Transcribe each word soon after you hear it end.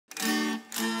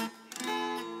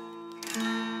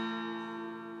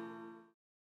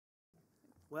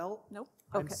Well, nope.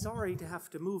 I'm sorry to have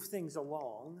to move things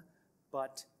along,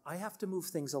 but I have to move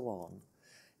things along.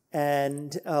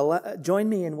 And join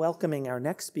me in welcoming our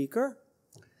next speaker,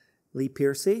 Lee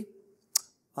Pearcy,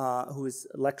 who is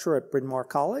a lecturer at Bryn Mawr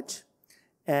College,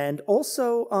 and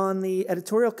also on the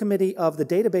editorial committee of the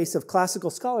Database of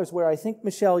Classical Scholars, where I think,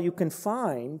 Michelle, you can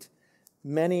find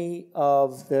many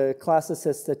of the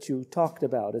classicists that you talked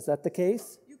about. Is that the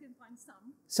case? You can find some.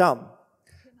 Some.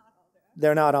 They're not all there.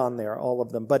 They're not on there, all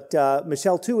of them. But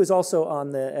Michelle, too, is also on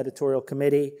the editorial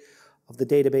committee of the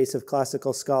Database of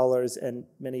Classical Scholars, and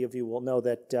many of you will know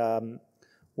that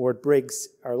Ward Briggs,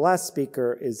 our last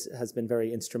speaker, has been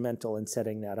very instrumental in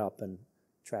setting that up and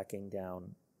tracking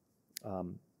down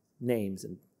names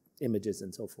and images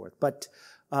and so forth. But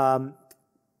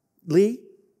Lee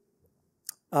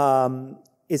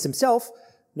is himself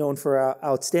known for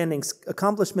outstanding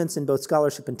accomplishments in both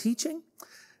scholarship and teaching.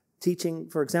 Teaching,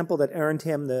 for example, that earned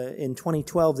him in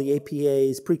 2012 the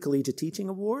APA's Pre-Collegiate Teaching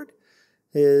Award.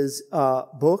 His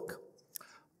book,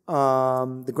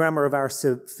 The Grammar of Our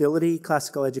Civility,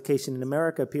 Classical Education in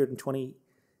America, appeared in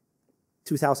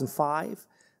 2005.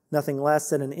 Nothing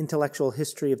less than an intellectual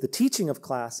history of the teaching of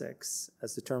classics,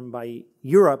 as determined by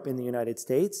Europe in the United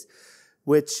States,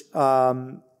 which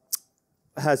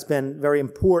has been very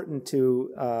important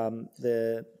to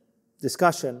the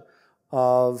discussion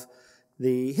of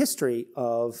the history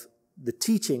of the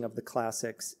teaching of the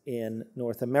classics in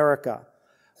North America.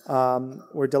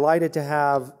 We're delighted to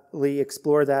have Lee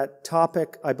explore that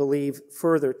topic, I believe,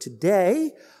 further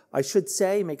today. I should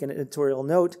say, make an editorial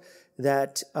note,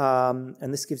 that,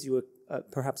 and this gives you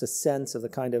perhaps a sense of the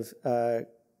kind of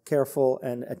careful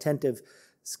and attentive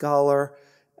scholar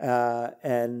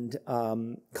and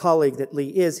colleague that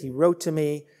Lee is. He wrote to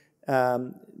me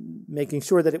making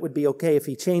sure that it would be okay if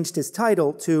he changed his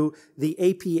title to The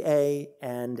APA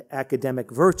and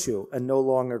Academic Virtue, and no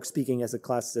longer speaking as a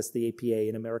classicist, the APA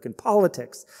in American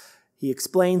Politics. He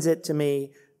explains it to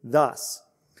me thus: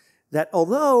 that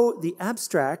although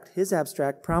his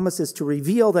abstract promises to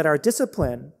reveal that our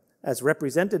discipline, as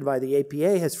represented by the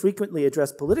APA, has frequently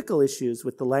addressed political issues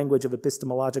with the language of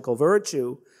epistemological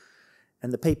virtue,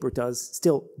 and the paper does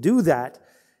still do that,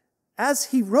 as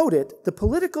he wrote it, the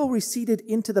political receded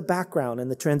into the background and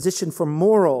the transition from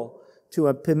moral to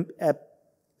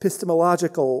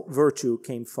epistemological virtue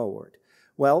came forward.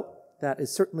 Well, that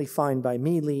is certainly fine by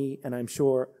me, Lee, and I'm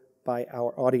sure by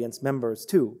our audience members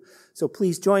too. So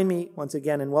please join me once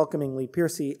again in welcoming Lee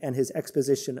Pearcy and his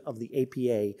exposition of the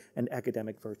APA and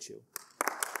academic virtue.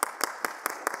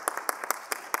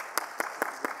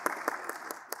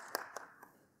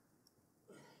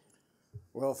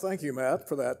 Well, thank you, Matt,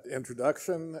 for that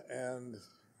introduction, and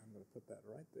I'm going to put that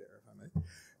right there, if I may.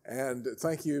 And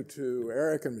thank you to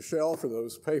Erik and Michelle for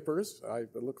those papers. I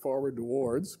look forward to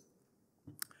Ward's.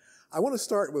 I want to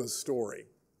start with a story.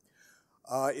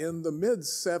 In the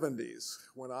mid-'70s,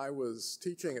 when I was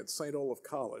teaching at St. Olaf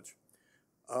College,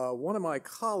 one of my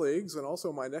colleagues and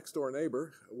also my next-door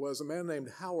neighbor was a man named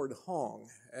Howard Hong,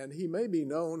 and he may be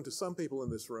known to some people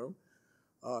in this room.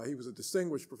 He was a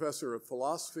distinguished professor of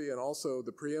philosophy and also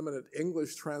the preeminent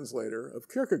English translator of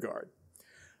Kierkegaard.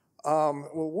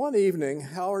 Well, one evening,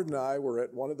 Howard and I were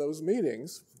at one of those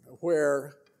meetings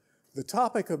where the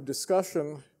topic of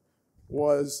discussion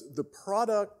was the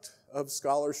product of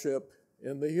scholarship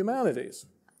in the humanities.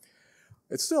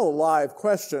 It's still a live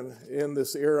question in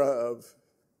this era of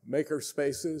maker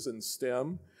spaces and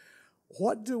STEM.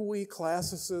 What do we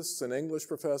classicists and English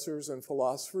professors and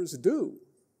philosophers do?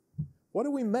 What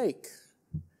do we make?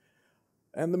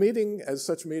 And the meeting, as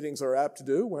such meetings are apt to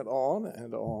do, went on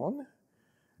and on.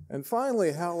 And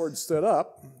finally, Howard stood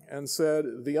up and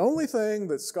said, the only thing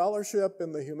that scholarship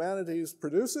in the humanities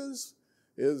produces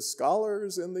is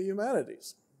scholars in the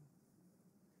humanities.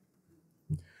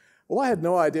 Well, I had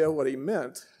no idea what he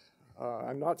meant.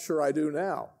 I'm not sure I do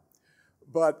now.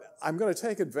 But I'm going to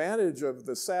take advantage of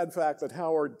the sad fact that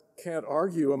Howard can't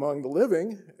argue among the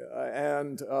living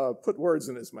and put words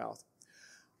in his mouth.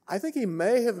 I think he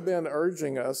may have been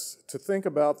urging us to think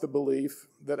about the belief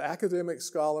that academic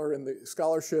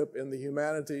scholarship in the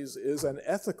humanities is an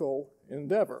ethical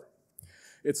endeavor.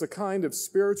 It's a kind of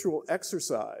spiritual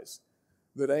exercise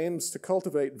that aims to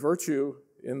cultivate virtue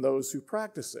in those who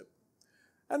practice it.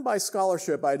 And by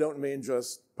scholarship, I don't mean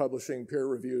just publishing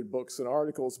peer-reviewed books and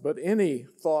articles, but any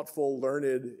thoughtful,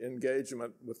 learned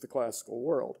engagement with the classical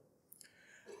world.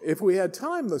 If we had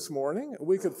time this morning,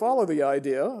 we could follow the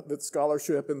idea that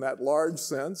scholarship in that large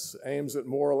sense aims at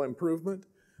moral improvement,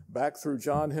 back through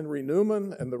John Henry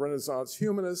Newman and the Renaissance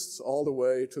humanists all the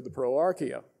way to the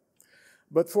Proarchia.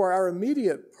 But for our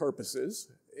immediate purposes,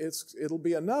 it'll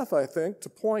be enough, I think, to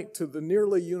point to the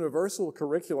nearly universal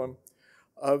curriculum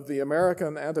of the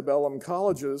American antebellum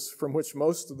colleges from which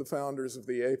most of the founders of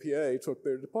the APA took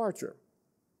their departure.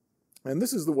 And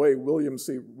this is the way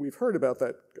we've heard about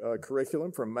that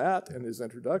curriculum from Matt in his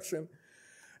introduction,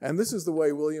 and this is the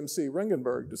way William C.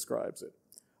 Ringenberg describes it.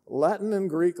 Latin and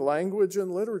Greek language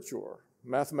and literature,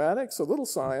 mathematics, a little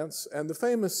science, and the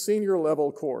famous senior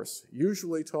level course,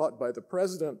 usually taught by the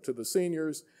president to the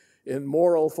seniors in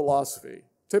moral philosophy,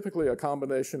 typically a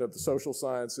combination of the social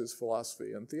sciences,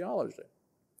 philosophy, and theology.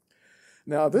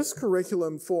 Now, this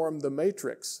curriculum formed the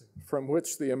matrix from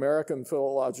which the American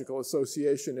Philological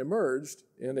Association emerged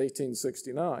in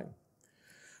 1869.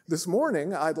 This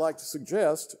morning, I'd like to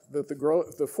suggest that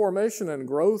the formation and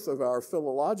growth of our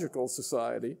philological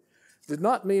society did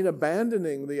not mean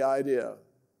abandoning the idea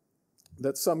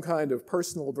that some kind of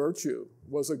personal virtue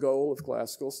was a goal of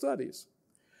classical studies.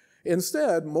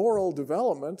 Instead, moral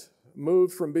development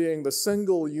moved from being the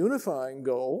single unifying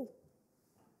goal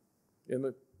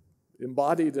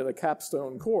embodied in a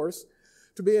capstone course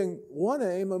to being one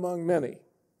aim among many,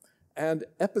 and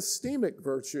epistemic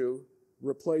virtue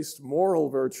replaced moral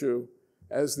virtue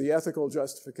as the ethical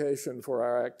justification for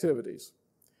our activities.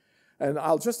 And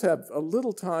I'll just have a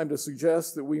little time to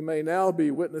suggest that we may now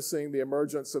be witnessing the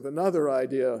emergence of another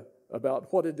idea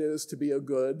about what it is to be a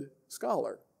good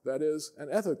scholar, that is, an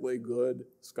ethically good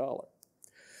scholar.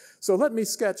 So let me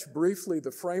sketch briefly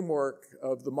the framework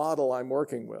of the model I'm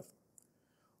working with.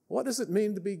 What does it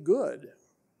mean to be good?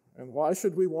 And why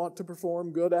should we want to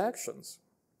perform good actions?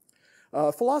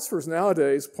 Philosophers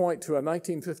nowadays point to a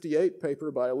 1958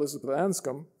 paper by Elizabeth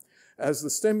Anscombe as the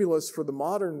stimulus for the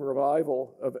modern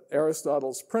revival of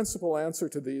Aristotle's principal answer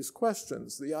to these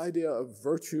questions, the idea of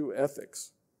virtue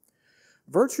ethics.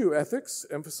 Virtue ethics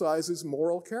emphasizes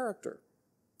moral character.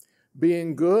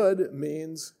 Being good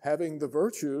means having the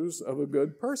virtues of a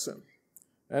good person,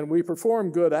 and we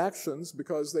perform good actions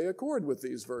because they accord with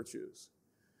these virtues.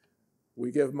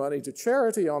 We give money to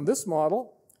charity on this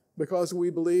model because we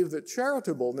believe that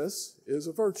charitableness is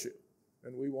a virtue,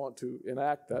 and we want to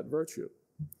enact that virtue.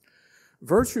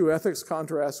 Virtue ethics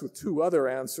contrasts with two other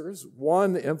answers.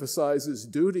 One emphasizes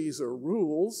duties or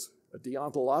rules, a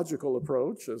deontological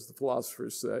approach, as the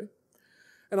philosophers say.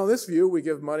 And on this view, we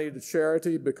give money to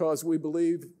charity because we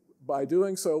believe by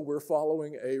doing so, we're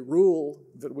following a rule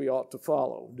that we ought to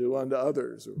follow, do unto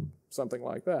others, or something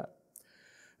like that.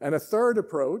 And a third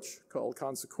approach, called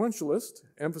consequentialist,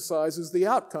 emphasizes the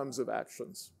outcomes of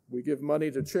actions. We give money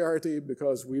to charity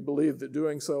because we believe that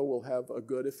doing so will have a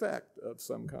good effect of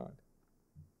some kind.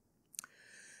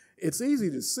 It's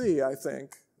easy to see, I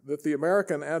think, that the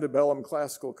American antebellum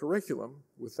classical curriculum,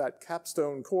 with that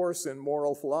capstone course in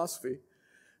moral philosophy,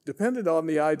 depended on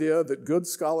the idea that good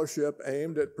scholarship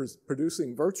aimed at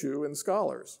producing virtue in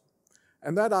scholars.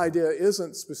 And that idea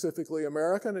isn't specifically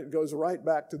American. It goes right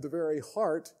back to the very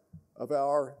heart of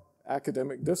our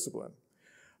academic discipline.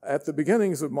 At the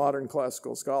beginnings of modern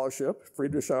classical scholarship,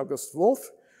 Friedrich August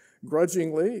Wolff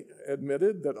grudgingly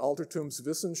admitted that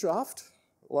Altertumswissenschaft,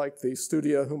 like the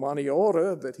Studia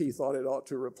Humaniora that he thought it ought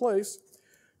to replace,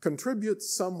 contributes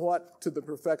somewhat to the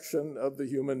perfection of the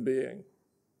human being.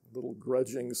 A little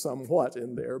grudging somewhat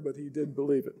in there, but he did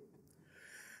believe it.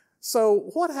 So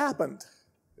what happened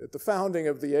at the founding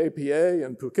of the APA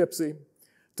in Poughkeepsie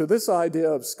to this idea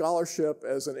of scholarship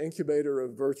as an incubator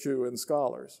of virtue in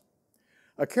scholars?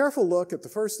 A careful look at the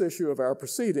first issue of our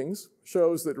proceedings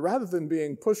shows that rather than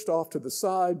being pushed off to the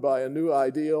side by a new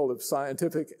ideal of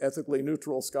scientific, ethically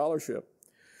neutral scholarship,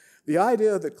 the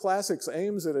idea that classics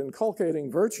aims at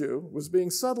inculcating virtue was being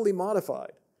subtly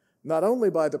modified, not only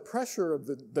by the pressure of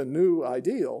the new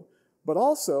ideal, but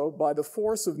also by the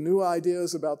force of new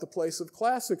ideas about the place of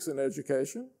classics in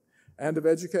education and of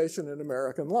education in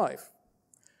American life.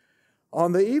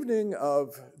 On the evening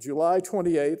of July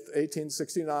 28,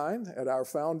 1869, at our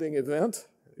founding event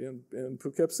in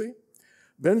Poughkeepsie,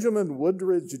 Benjamin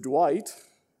Woodridge Dwight,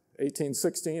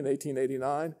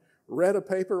 1816-1889, read a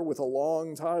paper with a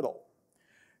long title.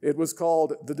 It was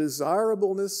called The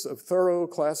Desirableness of Thorough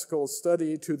Classical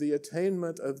Study to the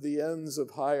Attainment of the Ends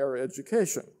of Higher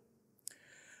Education.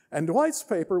 And Dwight's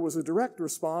paper was a direct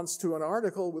response to an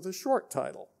article with a short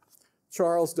title,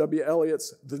 Charles W.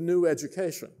 Eliot's The New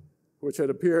Education, which had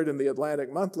appeared in the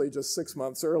Atlantic Monthly just 6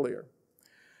 months earlier.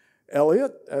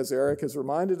 Eliot, as Erik has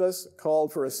reminded us,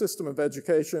 called for a system of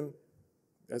education,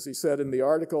 as he said in the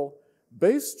article,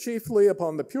 based chiefly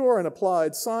upon the pure and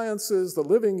applied sciences, the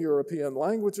living European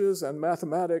languages, and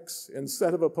mathematics,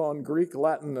 instead of upon Greek,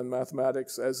 Latin, and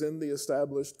mathematics, as in the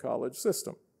established college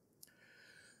system.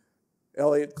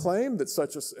 Eliot claimed that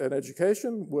such an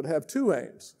education would have two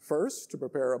aims. First, to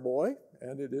prepare a boy,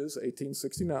 and it is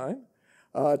 1869,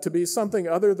 to be something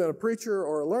other than a preacher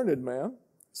or a learned man,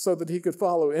 so that he could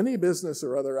follow any business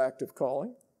or other active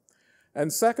calling.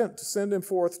 And second, to send him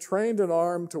forth trained and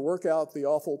armed to work out the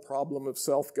awful problem of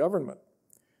self-government.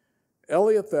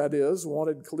 Eliot, that is,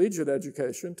 wanted collegiate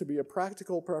education to be a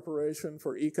practical preparation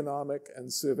for economic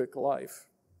and civic life.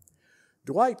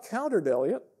 Dwight countered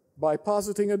Eliot by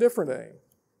positing a different aim.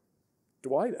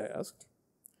 Dwight asked,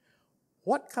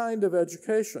 "What kind of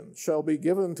education shall be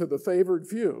given to the favored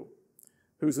few,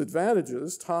 whose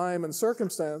advantages, time, and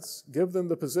circumstance give them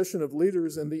the position of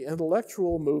leaders in the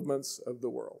intellectual movements of the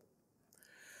world?"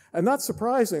 And not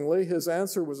surprisingly, his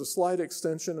answer was a slight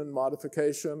extension and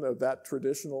modification of that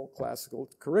traditional classical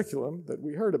curriculum that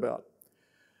we heard about.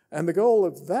 And the goal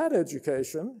of that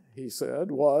education, he said,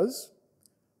 was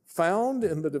found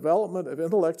in the development of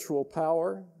intellectual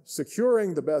power,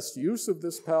 securing the best use of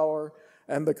this power,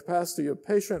 and the capacity of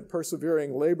patient,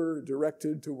 persevering labor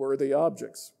directed to worthy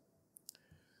objects.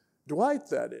 Dwight,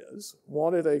 that is,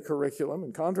 wanted a curriculum,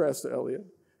 in contrast to Eliot,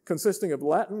 consisting of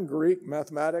Latin, Greek,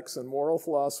 mathematics, and moral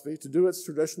philosophy to do its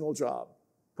traditional job,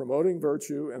 promoting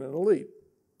virtue in an elite.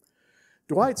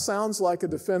 Dwight sounds like a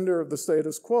defender of the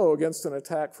status quo against an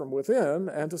attack from within,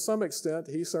 and to some extent,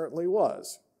 he certainly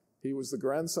was. He was the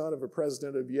grandson of a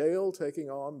president of Yale taking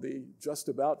on the just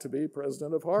about to be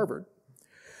president of Harvard.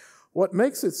 What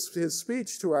makes his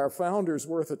speech to our founders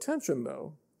worth attention,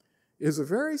 though, is a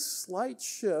very slight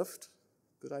shift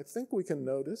that I think we can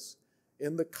notice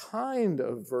in the kind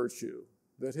of virtue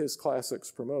that his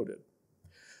classics promoted.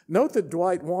 Note that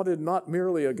Dwight wanted not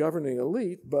merely a governing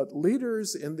elite, but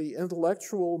leaders in the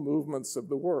intellectual movements of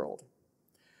the world.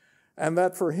 And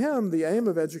that for him, the aim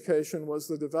of education was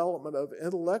the development of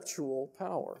intellectual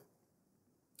power.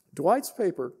 Dwight's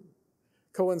paper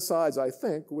coincides, I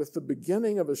think, with the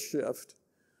beginning of a shift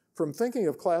from thinking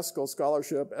of classical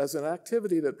scholarship as an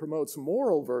activity that promotes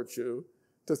moral virtue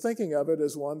to thinking of it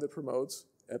as one that promotes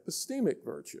epistemic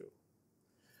virtue.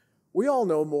 We all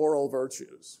know moral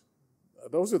virtues.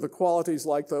 Those are the qualities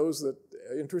like those that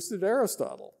interested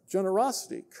Aristotle: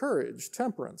 generosity, courage,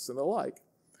 temperance, and the like.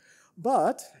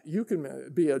 But you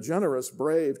can be a generous,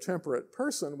 brave, temperate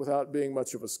person without being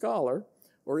much of a scholar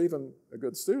or even a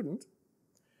good student.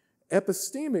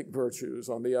 Epistemic virtues,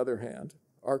 on the other hand,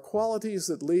 are qualities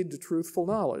that lead to truthful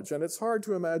knowledge, and it's hard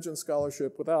to imagine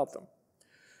scholarship without them.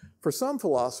 For some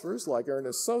philosophers, like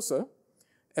Ernest Sosa,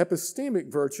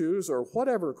 epistemic virtues, or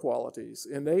whatever qualities,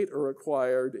 innate or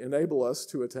acquired, enable us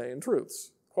to attain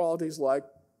truths. Qualities like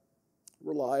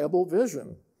reliable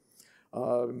vision,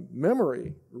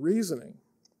 memory, reasoning.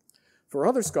 For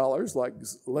other scholars, like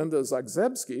Linda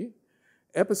Zagzebski,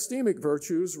 epistemic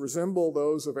virtues resemble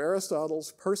those of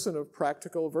Aristotle's person of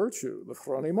practical virtue, the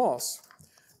phronimos.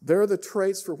 They're the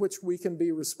traits for which we can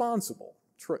be responsible,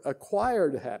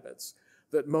 acquired habits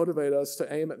that motivate us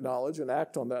to aim at knowledge and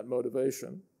act on that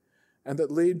motivation, and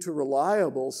that lead to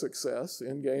reliable success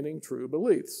in gaining true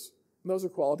beliefs. And those are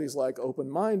qualities like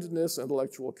open-mindedness,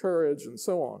 intellectual courage, and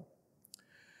so on.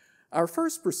 Our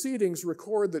first proceedings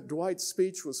record that Dwight's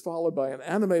speech was followed by an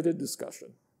animated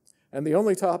discussion, and the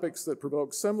only topics that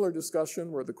provoked similar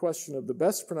discussion were the question of the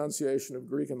best pronunciation of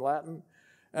Greek and Latin,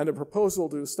 and a proposal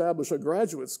to establish a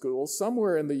graduate school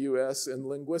somewhere in the U.S. in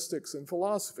linguistics and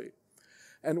philosophy.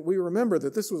 And we remember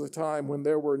that this was a time when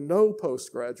there were no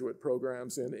postgraduate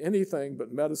programs in anything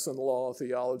but medicine, law,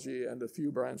 theology, and a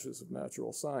few branches of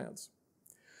natural science.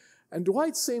 And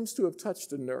Dwight seems to have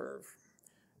touched a nerve.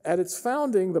 At its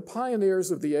founding, the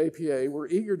pioneers of the APA were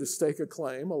eager to stake a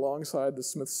claim alongside the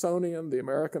Smithsonian, the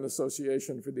American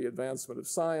Association for the Advancement of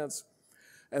Science,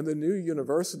 and the new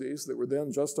universities that were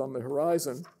then just on the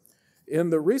horizon in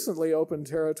the recently opened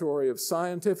territory of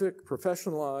scientific,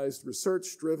 professionalized,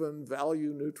 research-driven,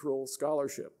 value-neutral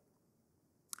scholarship.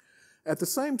 At the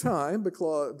same time,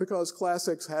 because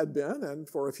classics had been, and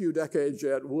for a few decades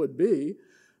yet would be,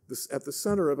 at the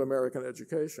center of American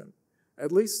education,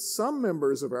 at least some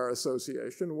members of our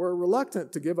association were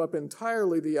reluctant to give up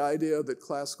entirely the idea that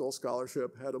classical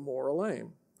scholarship had a moral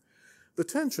aim. The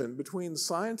tension between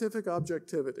scientific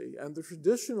objectivity and the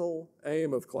traditional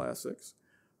aim of classics,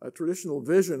 a traditional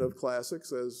vision of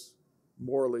classics as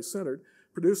morally centered,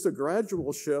 produced a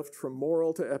gradual shift from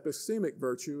moral to epistemic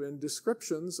virtue in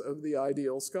descriptions of the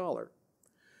ideal scholar.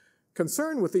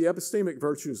 Concern with the epistemic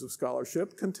virtues of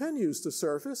scholarship continues to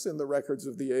surface in the records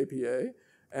of the APA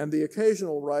and the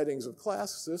occasional writings of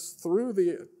classicists through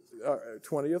the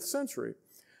 20th century.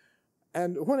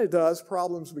 And when it does,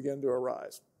 problems begin to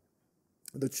arise.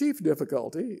 The chief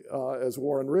difficulty, as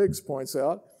Warren Riggs points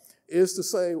out, is to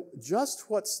say just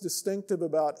what's distinctive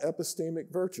about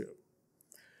epistemic virtue.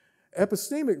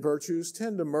 Epistemic virtues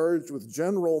tend to merge with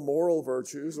general moral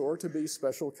virtues or to be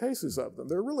special cases of them.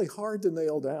 They're really hard to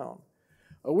nail down.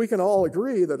 We can all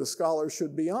agree that a scholar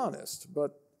should be honest,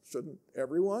 but shouldn't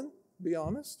everyone be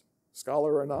honest,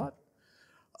 scholar or not?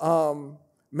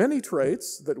 Many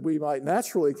traits that we might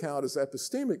naturally count as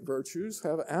epistemic virtues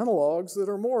have analogs that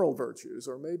are moral virtues,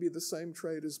 or maybe the same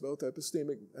trait is both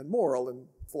epistemic and moral, and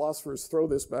philosophers throw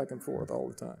this back and forth all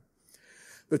the time.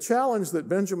 The challenge that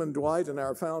Benjamin Dwight and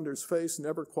our founders faced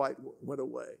never quite went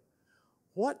away.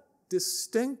 What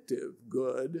distinctive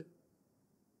good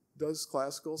does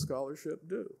classical scholarship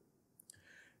do?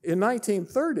 In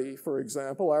 1930, for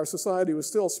example, our society was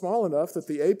still small enough that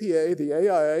the APA, the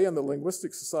AIA, and the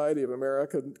Linguistic Society of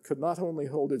America could not only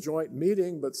hold a joint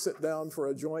meeting, but sit down for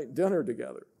a joint dinner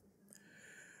together.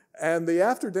 And the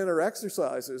after-dinner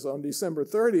exercises on December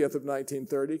 30th of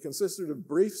 1930 consisted of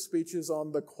brief speeches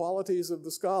on the qualities of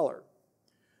the scholar.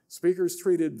 Speakers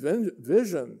treated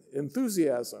vision,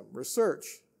 enthusiasm,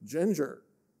 research, ginger,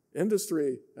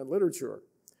 industry, and literature.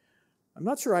 I'm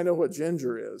not sure I know what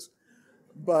ginger is,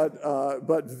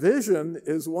 but vision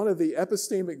is one of the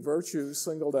epistemic virtues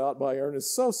singled out by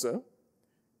Ernest Sosa.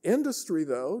 Industry,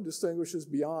 though, distinguishes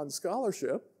beyond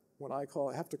scholarship. When I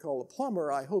have to call a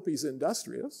plumber, I hope he's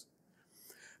industrious.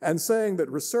 And saying that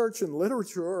research and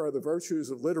literature are the virtues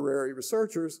of literary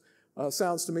researchers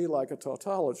sounds to me like a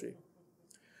tautology.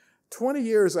 20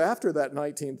 years after that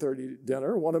 1930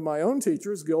 dinner, one of my own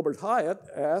teachers, Gilbert Hyatt,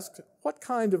 asked, "What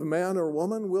kind of man or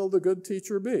woman will the good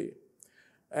teacher be?"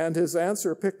 And his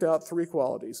answer picked out three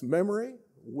qualities: memory,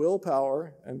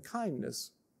 willpower, and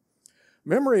kindness.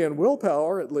 Memory and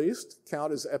willpower, at least,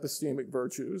 count as epistemic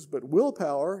virtues, but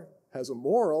willpower has a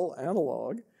moral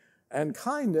analog, and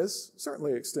kindness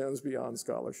certainly extends beyond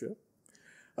scholarship.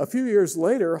 A few years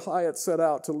later, Hyatt set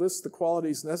out to list the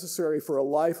qualities necessary for a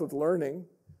life of learning.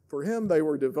 For him, they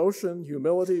were devotion,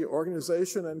 humility,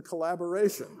 organization, and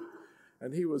collaboration.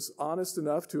 And he was honest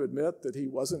enough to admit that he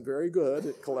wasn't very good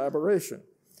at collaboration.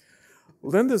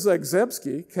 Linda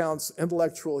Zagzebski counts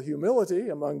intellectual humility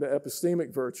among the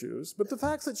epistemic virtues, but the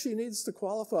fact that she needs to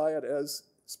qualify it as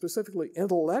specifically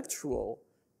intellectual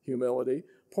humility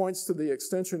points to the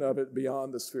extension of it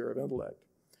beyond the sphere of intellect.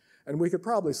 And we could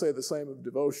probably say the same of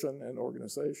devotion and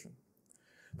organization.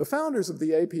 The founders of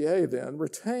the APA, then,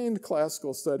 retained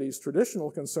classical studies'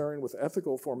 traditional concern with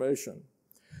ethical formation,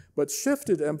 but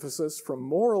shifted emphasis from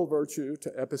moral virtue to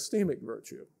epistemic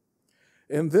virtue.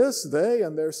 In this, they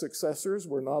and their successors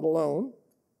were not alone,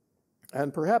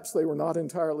 and perhaps they were not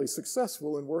entirely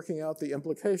successful in working out the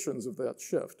implications of that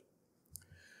shift.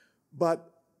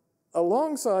 But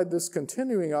alongside this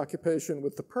continuing occupation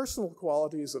with the personal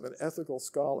qualities of an ethical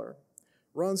scholar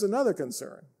runs another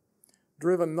concern,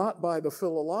 driven not by the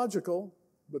philological,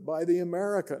 but by the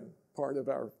American part of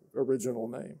our original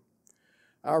name.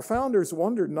 Our founders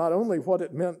wondered not only what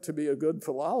it meant to be a good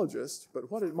philologist,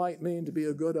 but what it might mean to be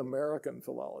a good American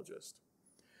philologist.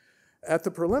 At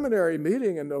the preliminary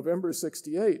meeting in November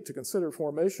 '68 to consider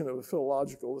formation of a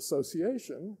philological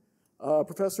association,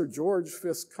 Professor George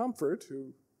Fisk Comfort,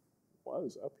 who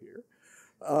was up here,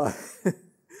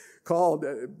 called,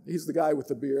 he's the guy with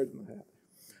the beard and the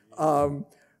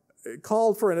hat,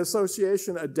 called for an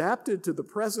association adapted to the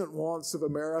present wants of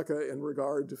America in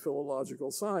regard to philological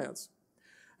science.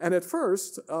 And at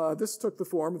first, this took the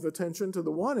form of attention to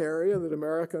the one area that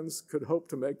Americans could hope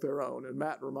to make their own, and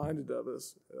Matt reminded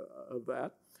us of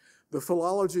that, the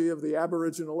philology of the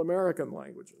Aboriginal American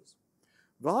languages.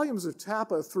 Volumes of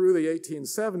Tapa through the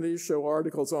 1870s show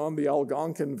articles on the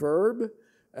Algonquin verb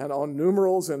and on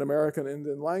numerals in American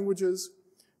Indian languages,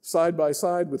 side by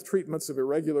side with treatments of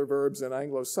irregular verbs in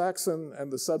Anglo-Saxon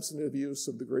and the substantive use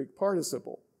of the Greek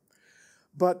participle.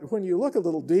 But when you look a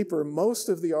little deeper, most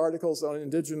of the articles on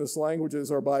indigenous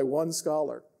languages are by one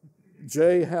scholar,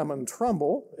 J. Hammond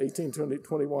Trumbull,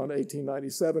 1821,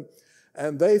 1897,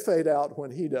 and they fade out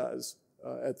when he does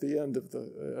at the end of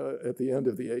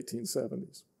the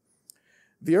 1870s.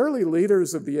 The early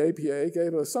leaders of the APA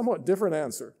gave a somewhat different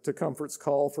answer to Comfort's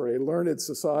call for a learned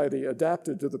society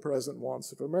adapted to the present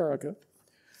wants of America,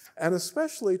 and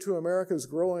especially to America's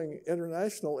growing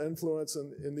international influence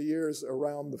in the years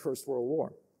around the First World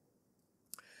War.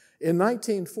 In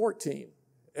 1914,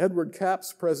 Edward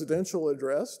Capp's presidential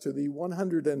address to the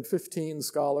 115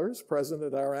 scholars present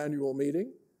at our annual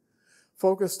meeting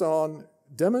focused on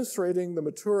demonstrating the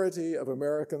maturity of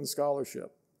American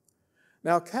scholarship.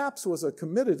 Now, Capps was a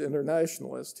committed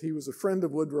internationalist. He was a friend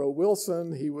of Woodrow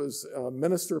Wilson. He was a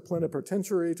minister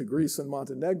plenipotentiary to Greece and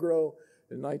Montenegro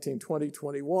in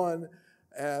 1920-21,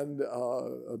 and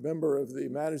a member of the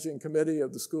managing committee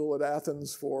of the school at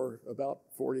Athens for about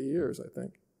 40 years, I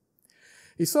think.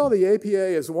 He saw the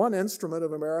APA as one instrument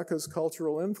of America's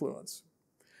cultural influence.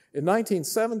 In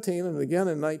 1917 and again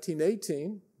in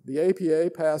 1918, the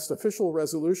APA passed official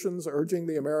resolutions urging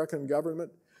the American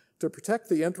government to protect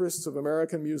the interests of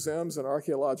American museums and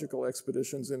archaeological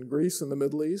expeditions in Greece and the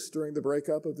Middle East during the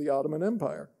breakup of the Ottoman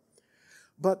Empire.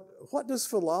 But what does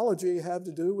philology have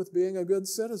to do with being a good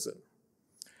citizen?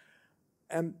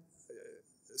 And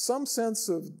some sense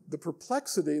of the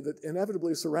perplexity that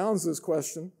inevitably surrounds this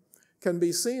question can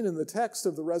be seen in the text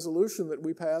of the resolution that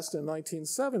we passed in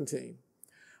 1917.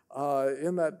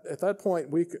 At that point,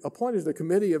 we appointed a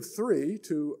committee of 3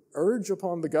 to urge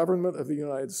upon the government of the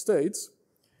United States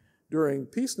during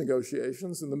peace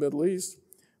negotiations in the Middle East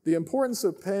the importance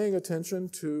of paying attention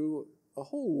to a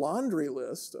whole laundry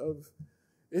list of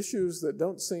issues that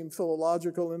don't seem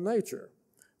philological in nature.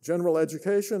 General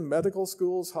education, medical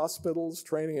schools, hospitals,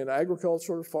 training in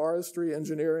agriculture, forestry,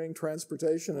 engineering,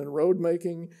 transportation and road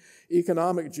making,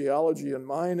 economic geology and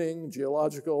mining,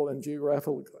 geological and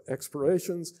geographical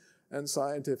explorations, and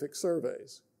scientific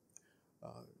surveys.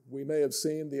 We may have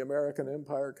seen the American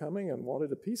Empire coming and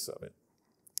wanted a piece of it.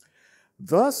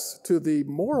 Thus, to the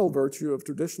moral virtue of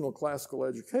traditional classical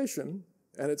education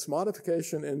and its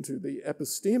modification into the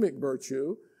epistemic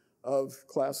virtue of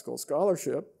classical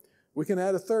scholarship, we can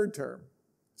add a third term,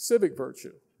 civic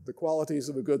virtue, the qualities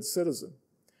of a good citizen.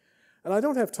 And I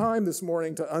don't have time this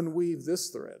morning to unweave this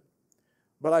thread,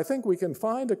 but I think we can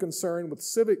find a concern with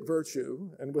civic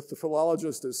virtue and with the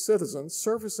philologist as citizens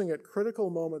surfacing at critical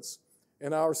moments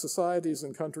in our society's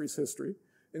and country's history,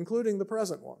 including the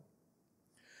present one.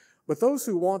 But those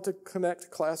who want to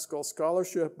connect classical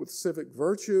scholarship with civic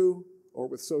virtue or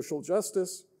with social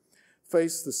justice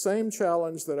face the same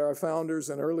challenge that our founders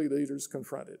and early leaders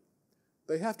confronted.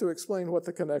 They have to explain what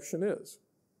the connection is.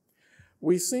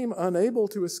 We seem unable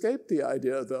to escape the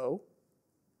idea, though,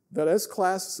 that as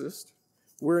classicists,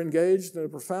 we're engaged in a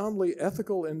profoundly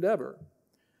ethical endeavor,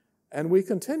 and we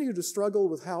continue to struggle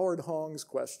with Howard Hong's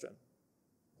question,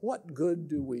 what good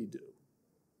do we do?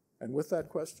 And with that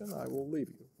question, I will leave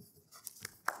you.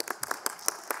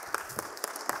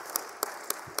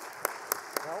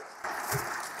 Well,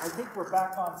 I think we're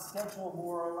back on schedule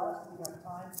more or less. We have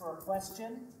time for a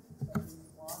question.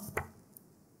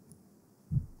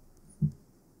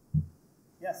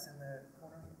 Yes, in the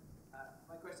corner.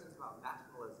 My question is about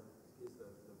nationalism. Excuse the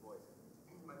voice.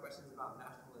 My question is about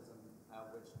nationalism,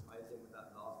 which ties in with that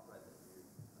last thread that you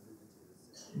alluded to,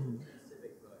 the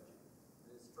civic virtue.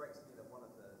 And it strikes me that one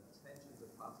of the tensions of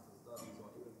classical studies,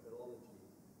 or even philology,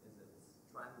 is its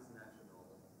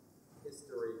transnational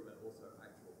history, but also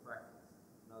actual practice.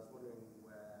 And I was wondering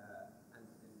where, and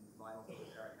in line with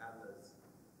Erik Adler's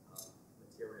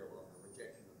material on the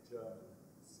rejection of German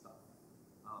stuff,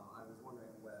 I was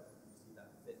wondering where you see that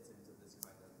fits into this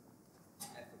kind of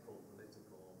ethical,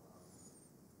 political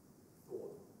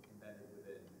thought embedded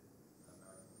within American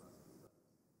classical studies.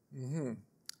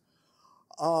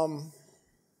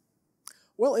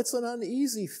 Well, it's an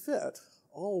uneasy fit,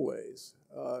 always.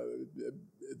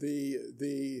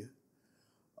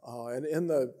 And in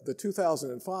the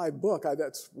 2005 book,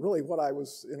 that's really what I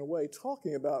was, in a way,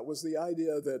 talking about, was the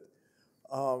idea that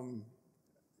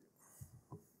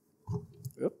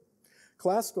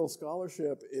classical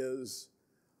scholarship is,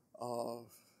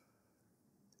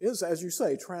 as you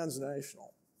say,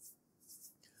 transnational.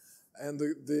 And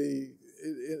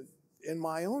in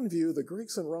my own view, the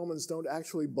Greeks and Romans don't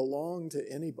actually belong to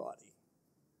anybody.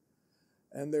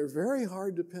 And they're very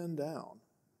hard to pin down.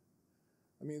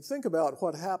 I mean, think about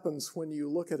what happens when you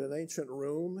look at an ancient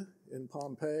room in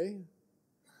Pompeii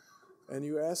and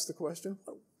you ask the question,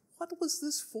 what was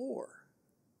this for?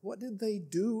 What did they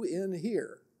do in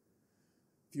here?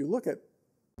 If you look at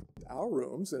our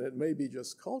rooms, and it may be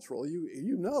just cultural,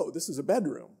 you know this is a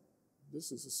bedroom.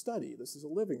 This is a study. This is a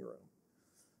living room.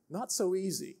 Not so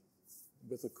easy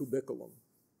with a cubiculum,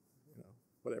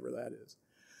 whatever that is.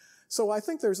 So I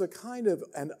think there's a kind of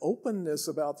an openness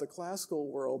about the classical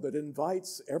world that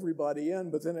invites everybody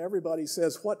in, but then everybody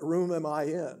says, what room am I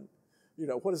in?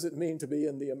 What does it mean to be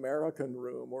in the American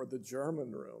room or the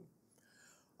German room?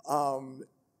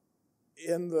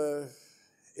 In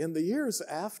the years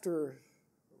after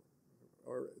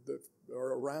or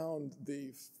around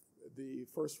the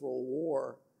First World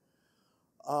War,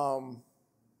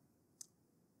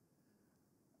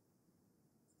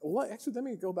 well, actually, let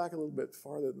me go back a little bit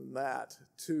farther than that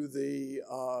to the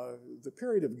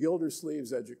period of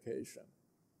Gildersleeve's education,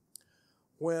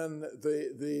 when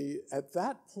at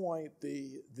that point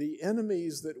the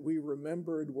enemies that we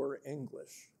remembered were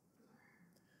English,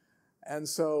 And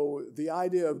so the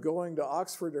idea of going to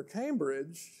Oxford or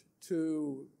Cambridge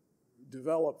to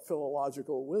develop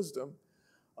philological wisdom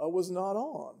was not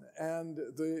on. And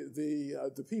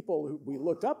the people who we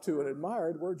looked up to and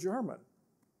admired were German.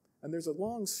 And there's a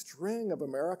long string of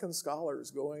American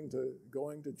scholars going to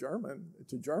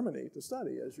Germany to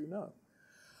study, as you know.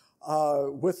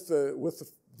 With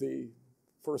the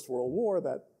First World War,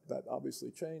 that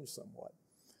obviously changed somewhat.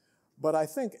 But I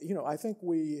think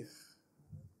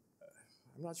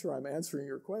I'm not sure I'm answering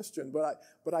your question, but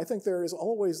I think there is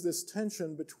always this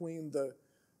tension between the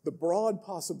broad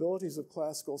possibilities of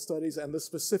classical studies and the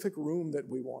specific room that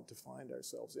we want to find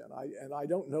ourselves in. And I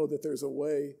don't know that there's a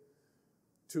way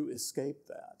to escape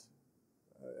that.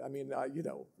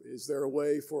 Is there a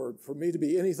way for me to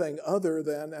be anything other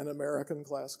than an American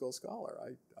classical scholar?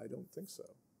 I don't think so.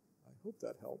 I hope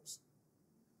that helps.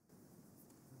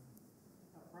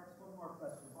 Perhaps one more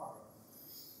question, Barbara.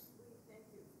 Thank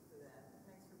you for that.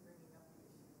 Thanks for bringing up the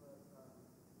issue of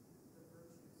the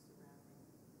virtues surrounding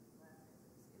Latin.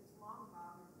 It's long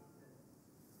bothered me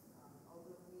that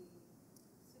although we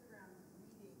sit around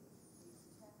reading these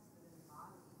texts that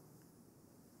embody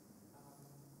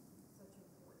such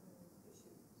important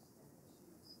issues and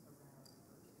issues around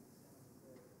virtues and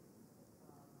good,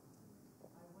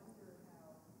 I wonder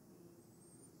how the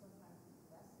sometimes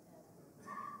less admirable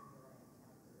that I encounter in the world of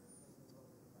classics.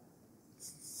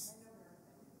 I know there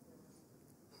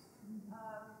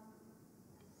are many.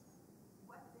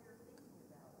 What they're thinking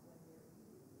about when they're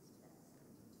reading these texts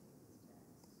and teaching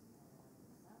these texts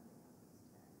and founding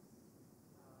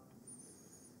on these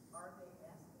texts. Are they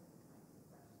asking the kinds of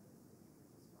questions that you were just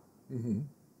talking about? Mm-hmm.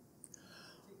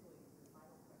 Particularly the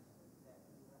final question that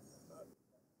you left us with.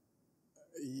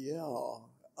 Yeah.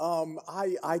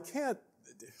 I can't.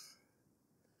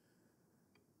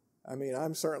 I mean,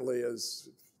 I'm certainly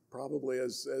probably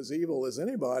as evil as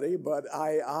anybody, but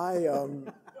I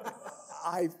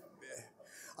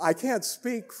can't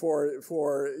speak for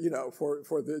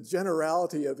the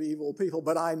generality of evil people.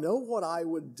 But I know what I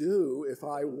would do if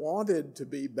I wanted to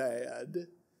be bad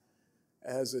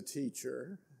as a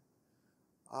teacher.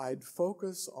 I'd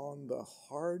focus on the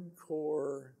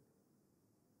hardcore,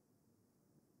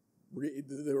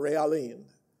 the realin,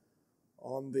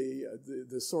 on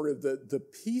the sort of the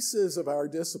pieces of our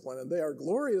discipline, and they are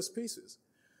glorious pieces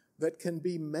that can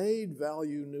be made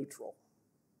value neutral.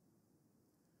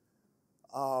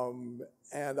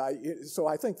 So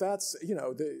I think that's,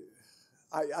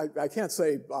 I can't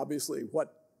say obviously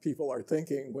what people are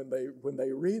thinking when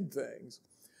they read things,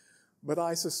 but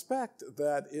I suspect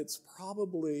that it's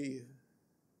probably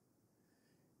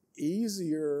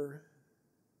easier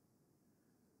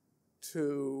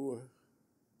to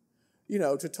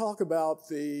talk about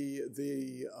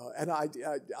and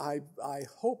I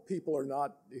hope people are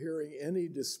not hearing any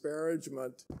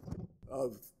disparagement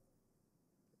of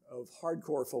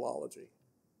hardcore philology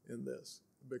in this,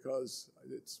 because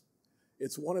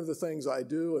it's one of the things I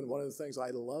do and one of the things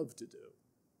I love to do.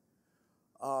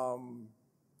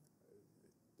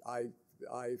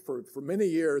 For many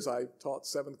years I taught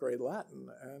 7th grade Latin,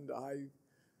 and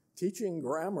teaching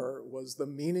grammar was the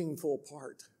meaningful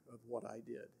part of what I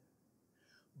did.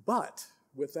 But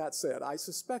with that said, I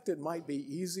suspect it might be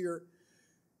easier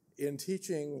in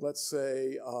teaching, let's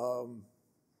say,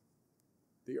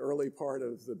 the early part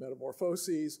of the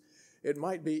Metamorphoses. It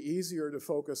might be easier to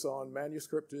focus on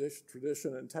manuscript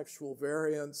tradition and textual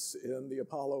variants in the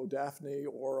Apollo Daphne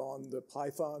or on the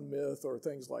Python myth or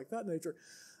things like that nature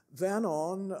than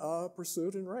on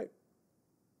pursuit and rape.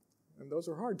 And those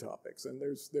are hard topics. And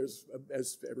there's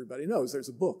as everybody knows, there's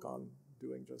a book on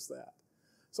doing just that.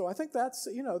 So I think that's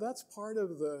part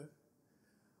of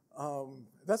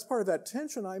that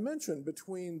tension I mentioned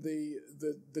between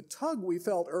the tug we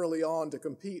felt early on to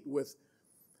compete with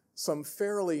some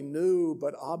fairly new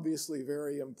but obviously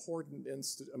very important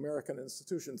American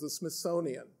institutions, the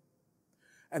Smithsonian,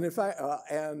 and in fact,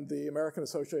 and the American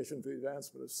Association for the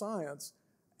Advancement of Science,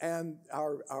 and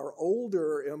our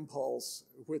older impulse,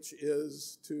 which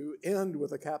is to end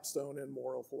with a capstone in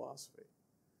moral philosophy.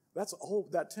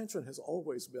 That tension has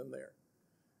always been there.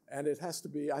 And it has to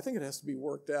be, I think it has to be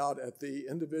worked out at the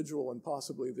individual and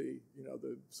possibly the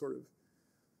sort of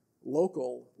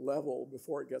local level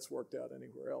before it ggets worked out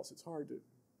anywhere else. It's hard to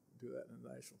do that in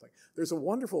a national thing. There's a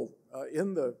wonderful,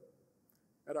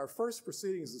 at our first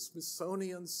proceedings, the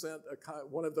Smithsonian sent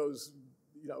one of those,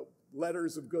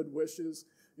 letters of good wishes,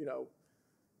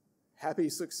 happy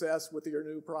success with your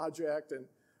new project. And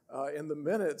in the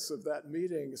minutes of that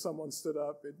meeting, someone stood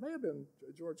up, it may have been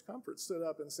George Comfort, stood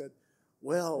up and said,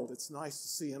 "Well, it's nice to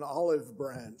see an olive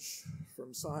branch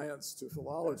from science to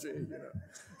philology."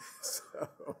 So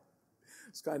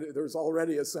it's kind of, there was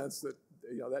already a sense that,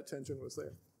 you know, that tension was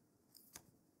there.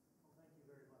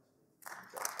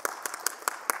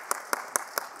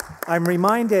 I'm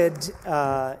reminded,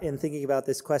 in thinking about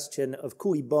this question, of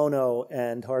cui bono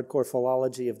and hardcore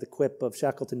philology of the quip of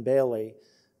Shackleton Bailey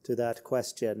to that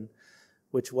question,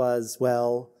 which was,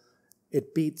 well,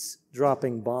 it beats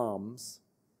dropping bombs.